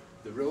or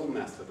the Rowe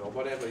method or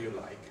whatever you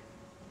like.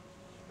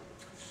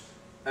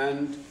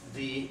 And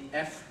the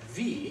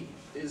FV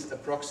is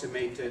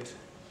approximated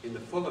in the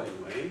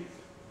following way.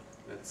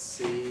 Let's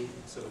see,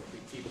 so if we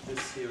keep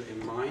this here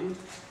in mind,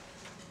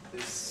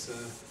 this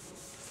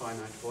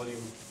finite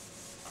volume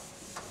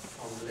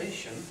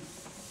formulation.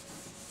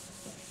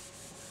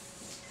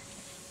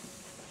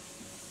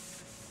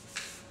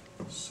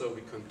 So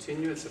we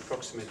continue, it's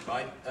approximate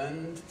by,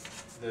 and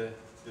the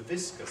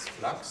viscous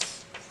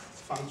flux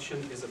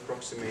function is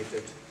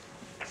approximated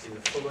in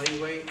the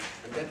following way,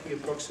 and that we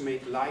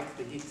approximate like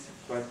the heat,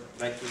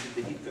 like we did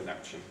the heat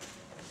conduction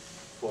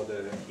for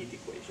the heat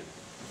equation,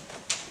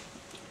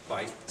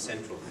 by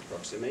central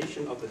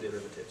approximation of the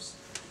derivatives.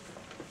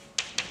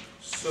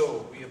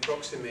 So we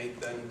approximate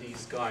then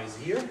these guys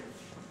here,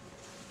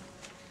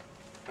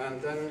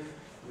 and then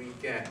we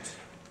get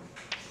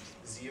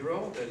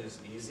 0, that is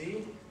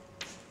easy.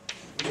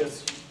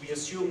 We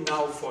assume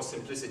now for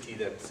simplicity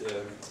that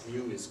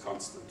mu is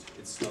constant.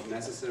 It's not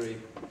necessary,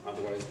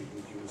 otherwise we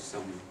would use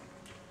some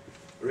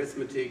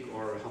arithmetic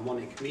or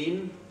harmonic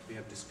mean. We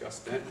have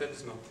discussed that, that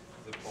is not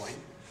the point.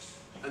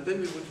 And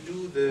then we would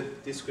do the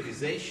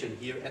discretization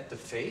here at the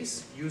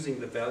face using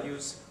the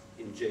values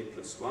in j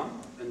plus 1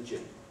 and j.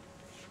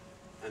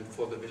 And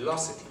for the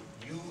velocity,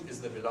 u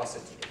is the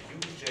velocity,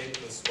 uj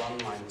plus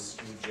 1 minus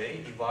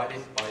uj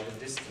divided by the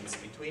distance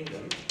between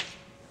them.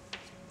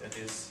 That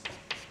is,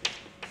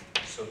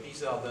 so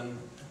these are then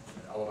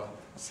our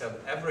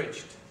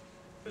self-averaged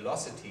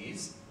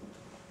velocities,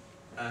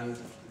 and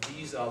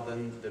these are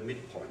then the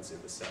midpoints in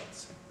the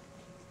cells.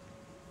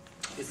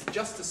 It's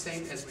just the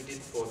same as we did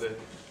for the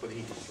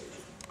heat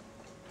equation.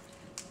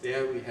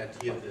 There we had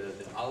here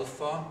the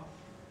alpha,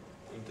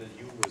 and the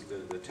u was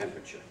the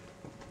temperature.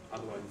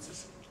 Otherwise it's the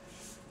same.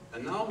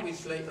 And now we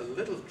play a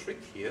little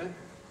trick here.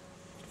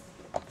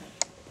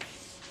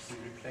 We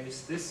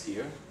replace this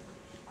here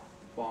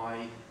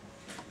by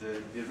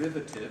the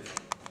derivative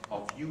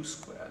of u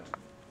squared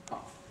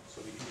half.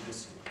 So we do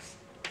this here.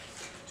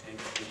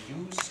 Take the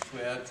u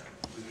squared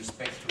with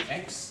respect to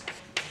x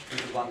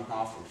with the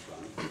 1/2 in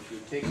front. If you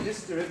take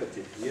this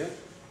derivative here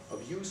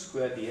of u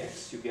squared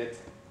dx, you get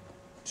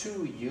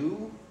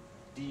 2u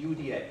du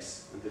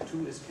dx, and the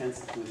 2 is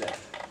cancelled with that.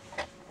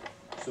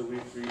 So we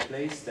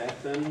replace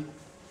that then.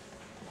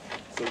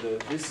 So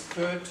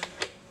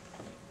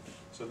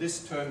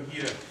this term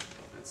here,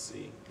 let's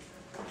see.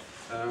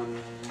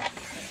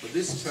 So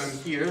this term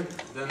here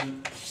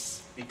then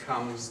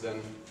becomes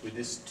then with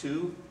this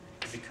 2,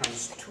 it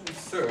becomes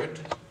 2/3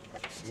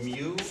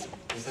 mu,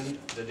 and then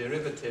the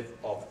derivative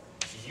of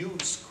u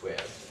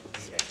squared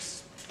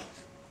dx.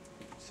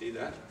 See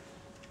that?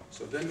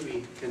 So then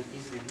we can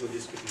easily do a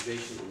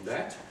discretization on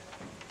that,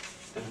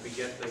 and we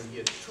get then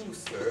here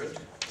 2/3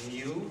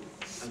 mu,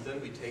 and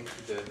then we take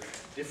the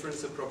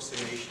difference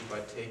approximation by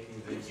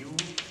taking the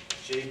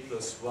uj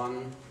plus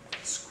 1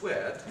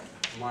 squared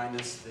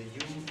minus the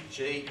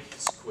uj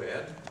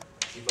squared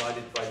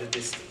divided by the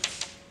distance.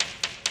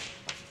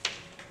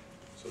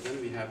 So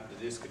then we have the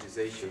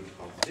discretization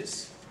of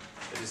this.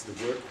 That is the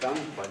work done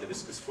by the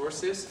viscous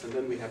forces, and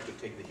then we have to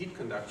take the heat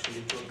conduction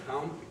into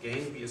account.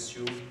 Again, we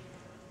assume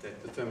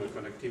that the thermal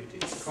conductivity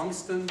is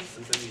constant,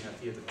 and then we have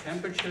here the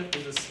temperature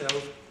in the cell,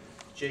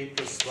 j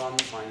plus 1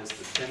 minus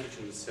the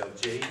temperature in the cell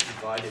j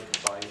divided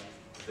by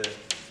the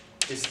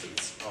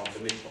distance of the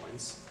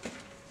midpoints.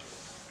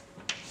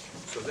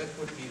 So that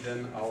would be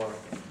then our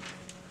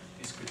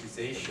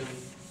discretization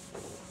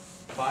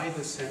by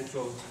the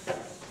central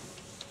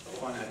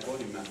finite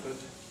volume method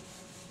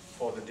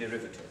for the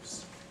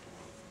derivatives.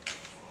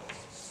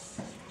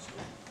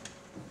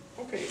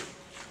 Okay,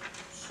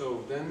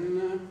 so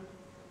then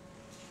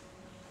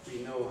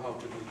we know how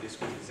to do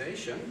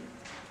discretization.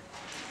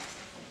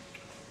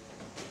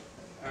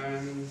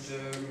 And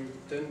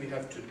then we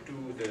have to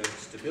do the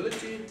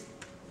stability.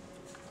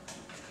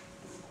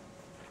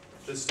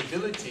 The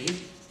stability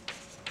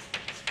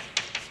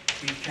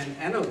we can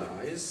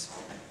analyze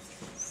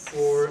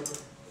for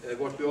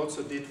what we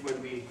also did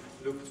when we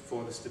looked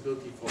for the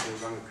stability for the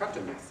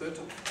Runge-Kutta method.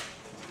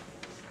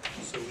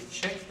 So we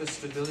check the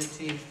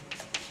stability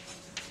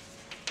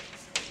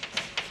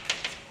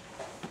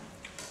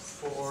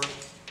for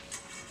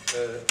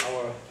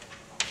our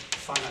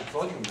finite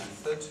volume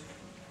method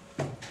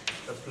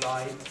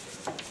applied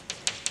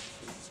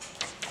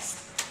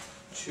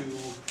to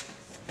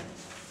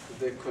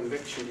the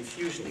convection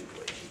diffusion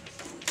equation.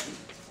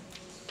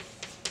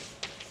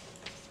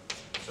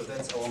 So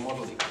that's our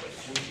model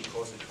equation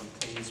because it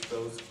contains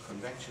both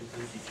convection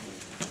and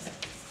diffusion.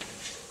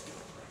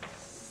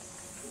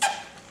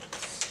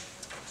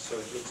 So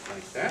it looks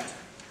like that.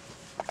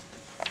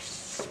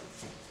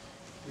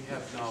 We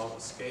have now a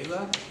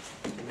scalar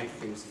to make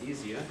things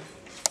easier.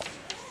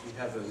 We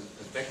have a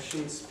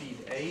advection speed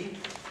A,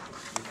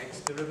 the x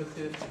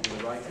derivative. On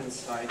the right hand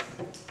side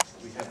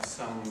we have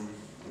some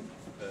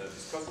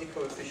viscosity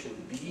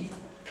coefficient B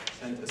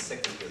and a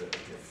second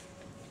derivative.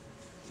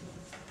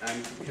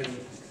 And you can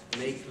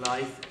make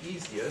life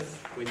easier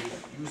when you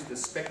use the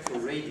spectral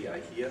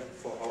radii here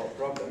for our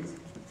problem.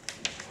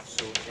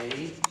 So A,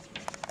 we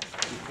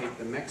take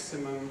the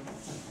maximum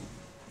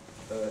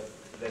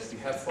that we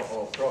have for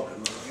our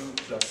problem, u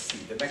plus c.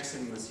 The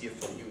maximum is here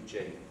for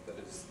uj, that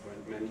is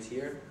meant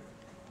here.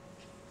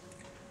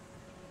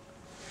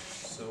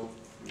 So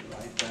we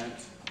write that,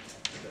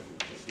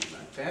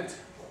 like that,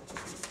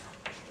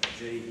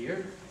 j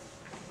here.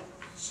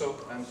 So,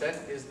 and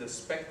that is the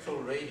spectral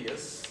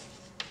radius,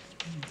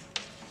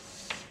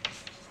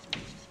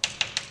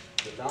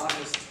 the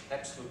largest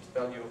absolute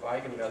value of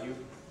eigenvalue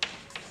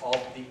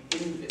of the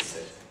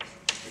inviscid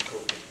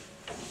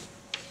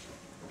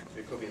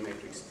Jacobian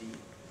matrix D,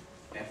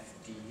 F,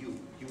 du.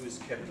 U is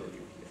capital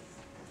U here.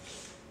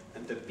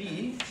 And the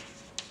B,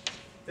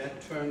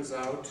 that turns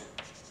out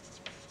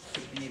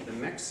to be the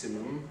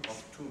maximum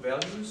of two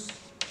values,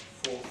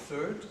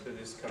 4/3, that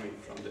is coming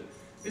from the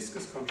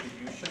viscous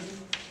contribution,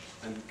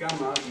 and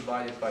gamma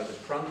divided by the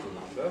Prandtl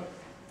number,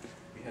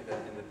 we had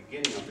that in the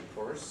beginning of the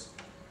course,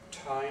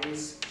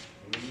 times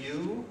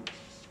mu,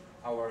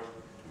 our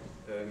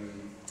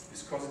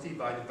viscosity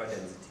divided by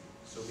density.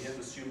 So we have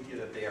assumed here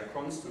that they are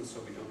constant,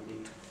 so we don't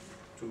need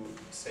to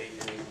say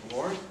any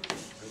more.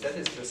 And that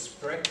is the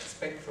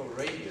spectral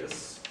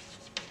radius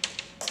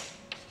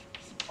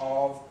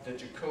of the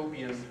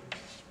Jacobian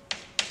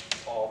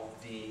of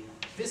the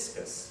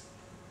viscous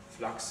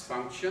flux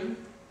function,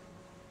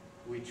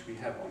 which we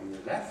have on the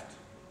left,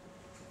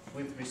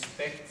 with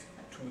respect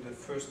to the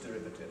first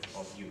derivative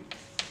of u.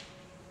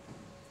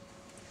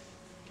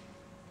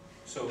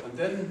 So, and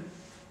then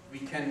we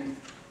can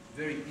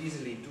very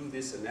easily do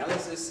this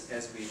analysis,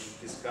 as we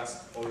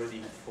discussed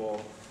already for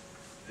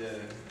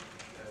the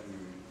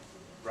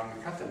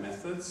Runge-Kutta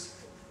methods.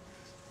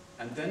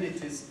 And then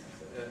it is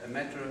a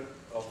matter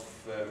of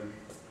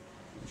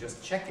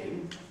just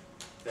checking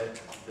that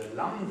the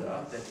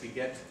lambda that we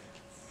get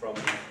from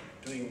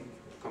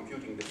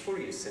computing the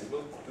Fourier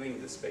symbol,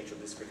 doing the spatial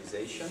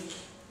discretization,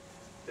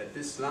 that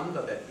this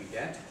lambda that we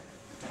get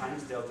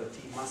times delta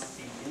t must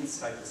be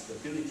inside the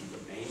stability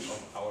domain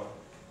of our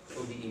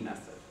ODE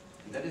method.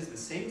 And that is the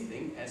same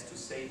thing as to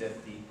say that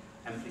the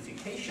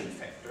amplification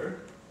factor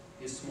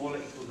is smaller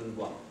or equal than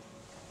 1.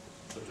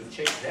 So to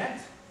check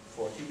that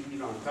for TBD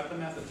Runge-Kutta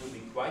method would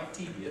be quite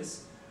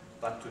tedious,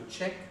 but to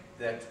check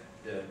that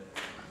the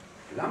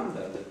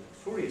lambda, the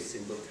Fourier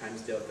symbol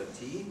times delta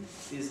t,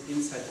 is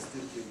inside the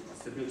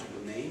stability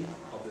domain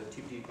of the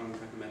TBD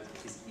Runge-Kutta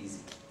method is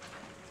easy.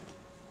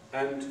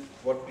 And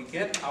what we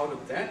get out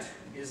of that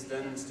is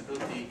then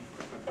stability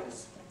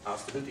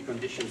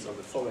conditions of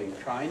the following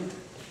kind.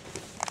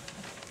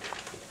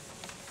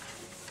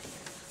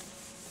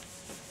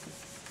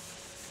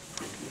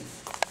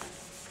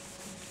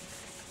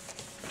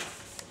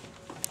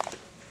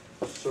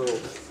 So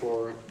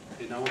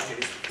in our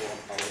case,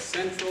 for our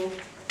central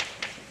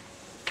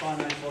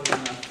finite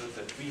volume method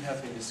that we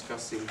have been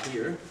discussing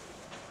here,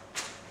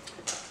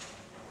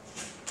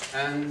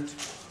 and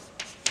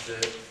the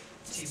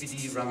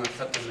TBD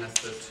Runge-Kutta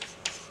method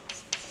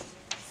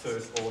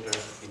third order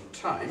in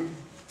time,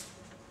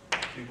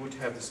 we would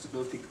have the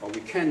stability, or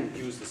we can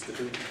use the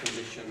stability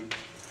condition.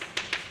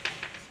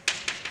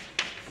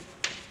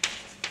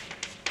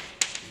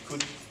 We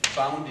could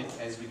bound it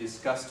as we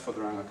discussed for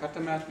the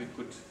Runge-Kutta method. We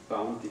could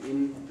bound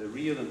the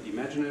real and the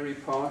imaginary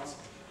parts,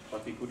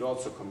 but we could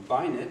also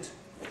combine it.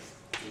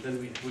 And then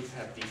we would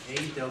have the A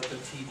delta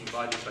t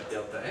divided by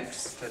delta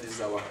x. That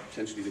is our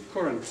essentially the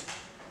current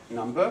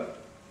number.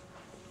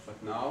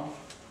 But now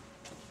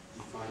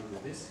we find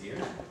with this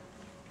here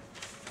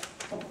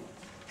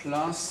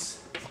plus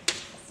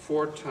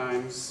 4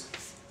 times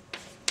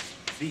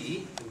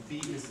B, and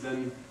B is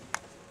then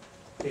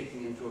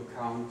taking into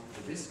account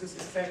the viscous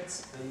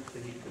effects and the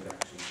heat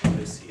conduction. So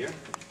this here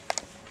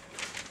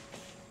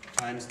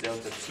times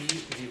delta t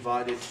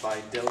divided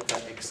by delta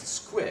x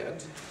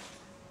squared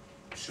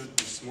should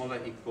be smaller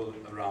or equal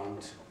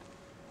around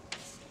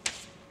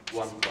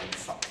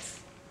 1.5.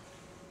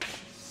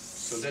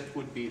 So that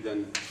would be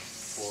then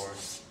for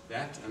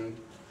that, and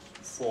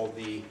for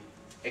the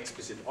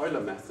explicit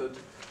Euler method,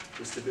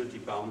 the stability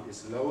bound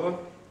is lower,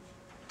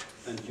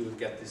 and you will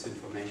get this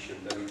information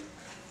then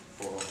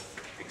for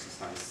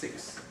exercise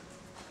 6.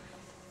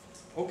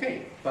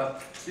 Okay,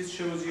 but this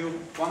shows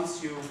you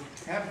once you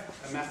have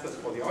a method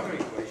for the order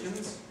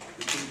equations,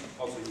 you can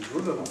also use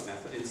Müller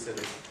method instead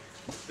of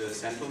the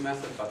central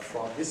method, but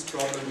for this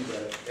problem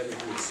where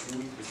everything is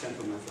smooth, the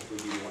central method will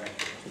be more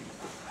accurate.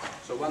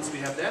 So once we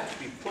have that,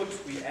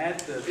 we add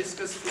the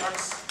viscous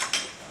flux,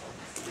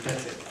 and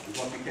that's it. And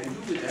what we can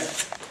do with that,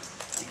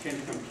 we can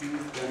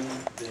compute then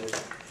the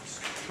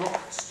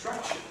shock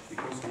structure,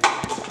 because we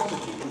have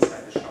viscosity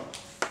inside the shock.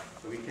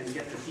 So we can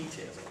get the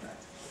details of that,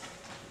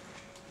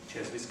 which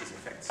has viscous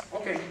effects.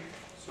 Okay,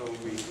 so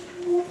we